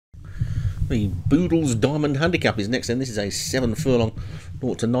The Boodles Diamond Handicap is next, and this is a 7 furlong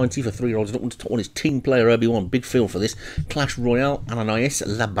 0 to 90 for 3-year-olds. Top one is Team Player Obi-Wan, big field for this. Clash Royale, Ananias,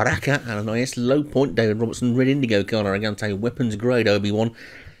 La Baraka, Ananias, Low Point, David Robertson, Red Indigo, Carlo Aragante, Weapons Grade Obi-Wan,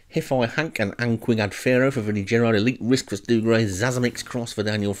 Hefi Hank and Anquingad Pharaoh for Vinnie Gerard, Elite Risk for Stu Gray, Zazamix Cross for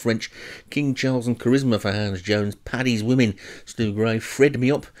Daniel French, King Charles and Charisma for Hans Jones, Paddy's Women, Stu Gray, Fred Me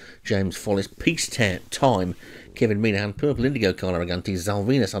Up, James Follis, Peace Time, Kevin Minahan, Purple Indigo, Carlo Aragante,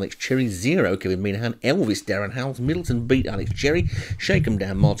 Zalvinus, Alex Cherry, Zero, Kevin Minahan, Elvis, Darren Howells, Middleton Beat, Alex Cherry, Shake 'em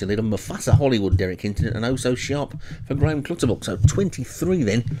Down, Martin Liddon, Mufasa Hollywood, Derek Hinton, and Oh So Sharp for Graham Clutterbuck. So 23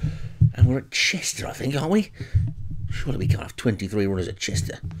 then, and we're at Chester, I think, aren't we? Surely we can't have 23 runners at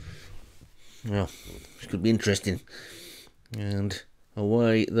Chester. Well, this could be interesting. And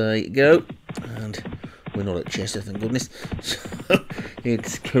away they go. And we're not at Chester, thank goodness. So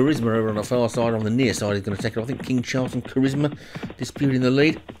it's Charisma over on the far side. On the near side, he's going to take it. I think King Charles and Charisma disputing the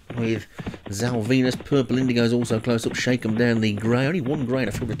lead, with Zalvinus. Purple Indigo is also close up. Shake 'em Down, the grey. Only one grey in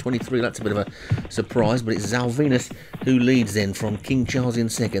a field of 23. That's a bit of a surprise, but it's Zalvinus who leads then from King Charles in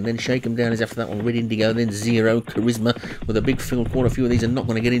second. Then Shake 'em Down is after that one. Red Indigo, then Zero. Charisma with a big field. Quite a few of these are not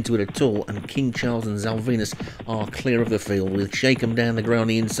going to get into it at all. And King Charles and Zalvinus are clear of the field, with Shake 'em Down, the grey on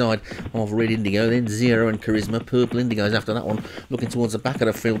the inside of Red Indigo. Then Zero and Charisma. Purple Indigo is after that one. Looking towards the back of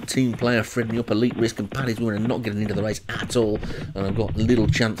the field. Team Player, Fred Me Up, Elite Risk, and Paddy's Women are not getting into the race at all. And I've got little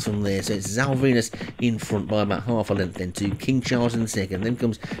chance from there. So it's Zalvinus in front by about half a length, then to King Charles in second. Then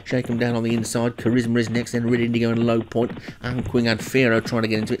comes Shake 'em Down on the inside. Charisma is next, then Red Indigo and Low Point. And Quingad Pharaoh trying to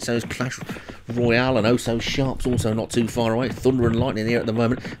get into it. So is Clash Royale, and Oh So Sharp's also not too far away. Thunder and Lightning here at the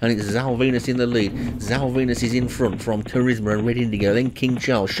moment, and it's Zalvinus in the lead. Zalvinus is in front from Charisma and Red Indigo. Then King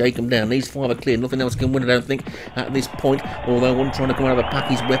Charles, Shake 'em Down. These five are clear. Nothing else can win, I don't think, at this point. Although one trying to come out of the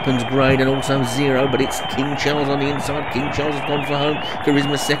pack is Weapons Grade and also Zero, but it's King Charles on the inside. King Charles has gone for home.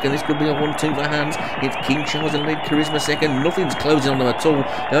 Charisma second. This could be a 1-2 for Hands. It's King Charles in the lead. Charisma second. Nothing's closing on them at all.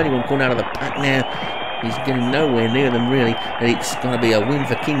 The only one coming out of the pack now. He's getting nowhere near them, really, and it's going to be a win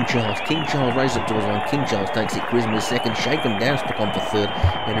for King Charles. King Charles races up towards one. King Charles takes it. Charisma is second. Shake 'em Down stuck on for third.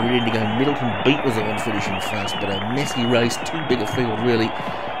 And Red Indigo Middleton Beat was the one finishing fast, but a messy race. Too big a field, really.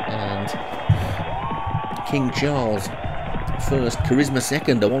 And King Charles first, Charisma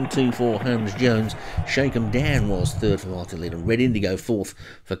second, a 1-2 for Hans Jones. Shake 'em Down was third for Martin Liddon. Red Indigo fourth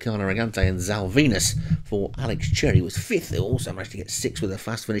for Carlo Aragante, and Zalvinus for Alex Cherry was fifth. They also managed to get sixth with a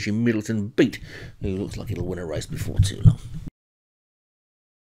fast finishing Middleton Beat, who looks like he'll win a race before too long.